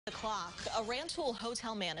The clock. A Rantoul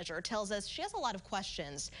hotel manager tells us she has a lot of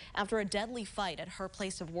questions after a deadly fight at her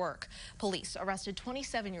place of work. Police arrested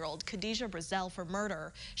 27-year-old Khydijah Brazell for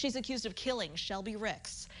murder. She's accused of killing Shelby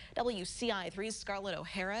Ricks. WCIA3's Scarlett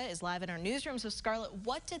O'Hara is live in our newsroom. So Scarlett,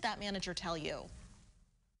 what did that manager tell you?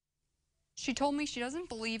 She told me she doesn't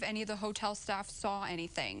believe any of the hotel staff saw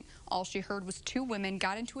anything. All she heard was two women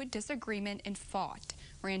got into a disagreement and fought.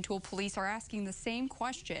 Rantoul police are asking the same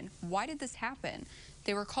question. Why did this happen?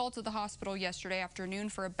 They were called to the hospital yesterday afternoon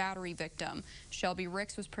for a battery victim. Shelby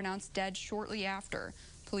Ricks was pronounced dead shortly after.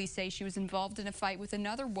 Police say she was involved in a fight with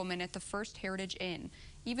another woman at the First Heritage Inn.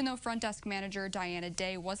 Even though front desk manager Diana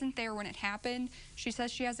Day wasn't there when it happened, she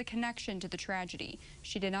says she has a connection to the tragedy.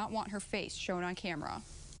 She did not want her face shown on camera.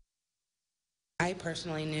 I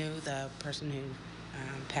personally knew the person who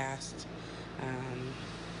passed.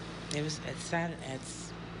 It's sad.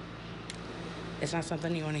 It's not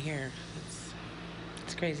something you want to hear.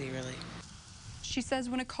 It's crazy, really. She says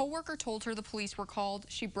when a coworker told her the police were called,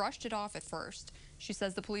 she brushed it off at first. She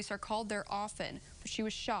says the police are called there often, but she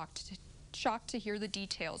was shocked to hear the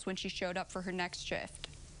details when she showed up for her next shift.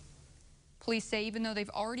 Police say even though they've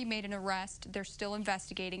already made an arrest, they're still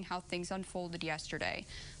investigating how things unfolded yesterday.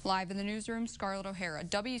 Live in the newsroom, Scarlett O'Hara,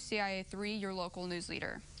 WCIA3, your local news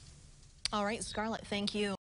leader. All right, Scarlett, thank you.